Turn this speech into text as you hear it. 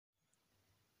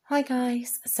Hi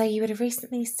guys, so you would have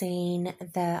recently seen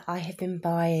that I have been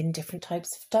buying different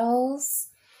types of dolls.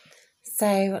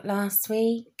 So last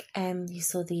week you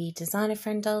saw the designer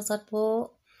friend dolls I'd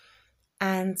bought,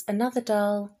 and another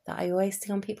doll that I always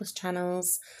see on people's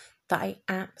channels that I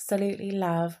absolutely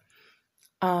love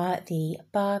are the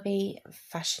Barbie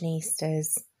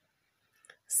Fashionistas.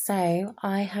 So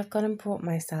I have gone and bought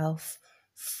myself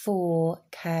 4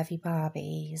 curvy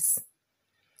Barbies.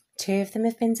 2 of them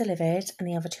have been delivered and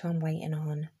the other 2 I'm waiting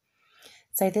on.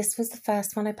 So this was the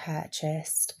first one I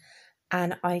purchased,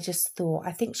 and I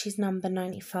think she's number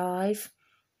 95.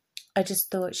 I just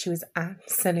thought she was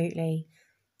absolutely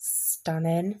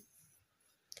stunning.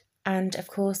 And of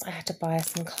course I had to buy her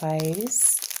some clothes.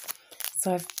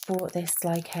 So I've bought this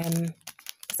is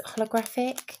it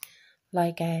holographic?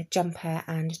 Like a jumper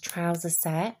and trouser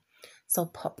set. So I'll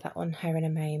pop that on her in a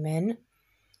moment.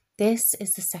 This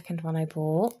is the second one I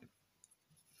bought.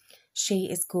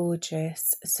 She is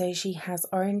gorgeous. So she has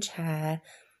orange hair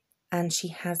and she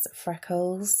has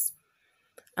freckles.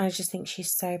 I just think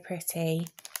she's so pretty.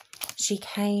 She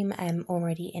came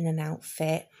already in an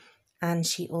outfit, and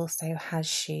she also has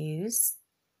shoes.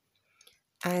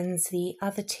 And the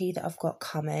other 2 that I've got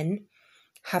coming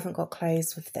haven't got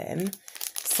clothes with them.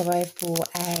 So I've bought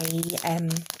a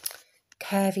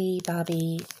curvy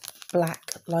Barbie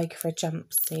black lycra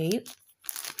jumpsuit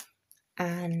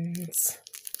and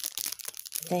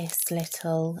this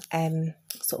little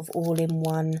sort of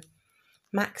all-in-one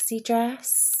maxi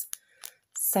dress.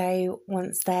 So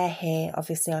once they're here,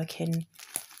 obviously I can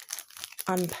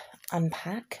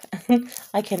unpack.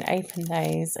 I can open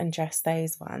those and dress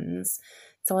those ones.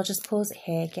 So I'll just pause it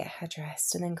here, get her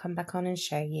dressed, and then come back on and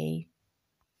show you.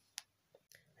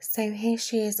 So here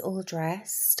she is all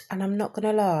dressed, and I'm not going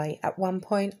to lie, at one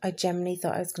point I genuinely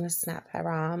thought I was going to snap her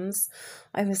arms.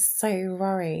 I was so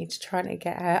worried trying to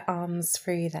get her arms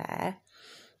through there.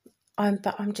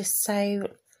 But I'm just so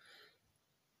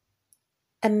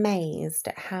amazed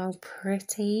at how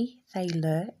pretty they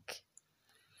look.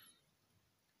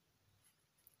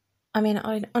 I mean,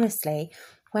 honestly,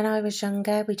 when I was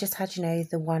younger, we just had,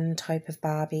 the one type of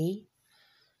Barbie.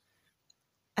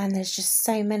 And there's just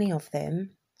so many of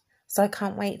them. So I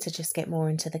can't wait to just get more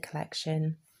into the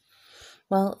collection.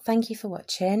 Well, thank you for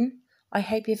watching. I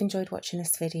hope you've enjoyed watching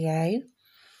this video.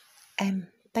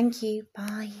 Thank you.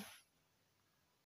 Bye.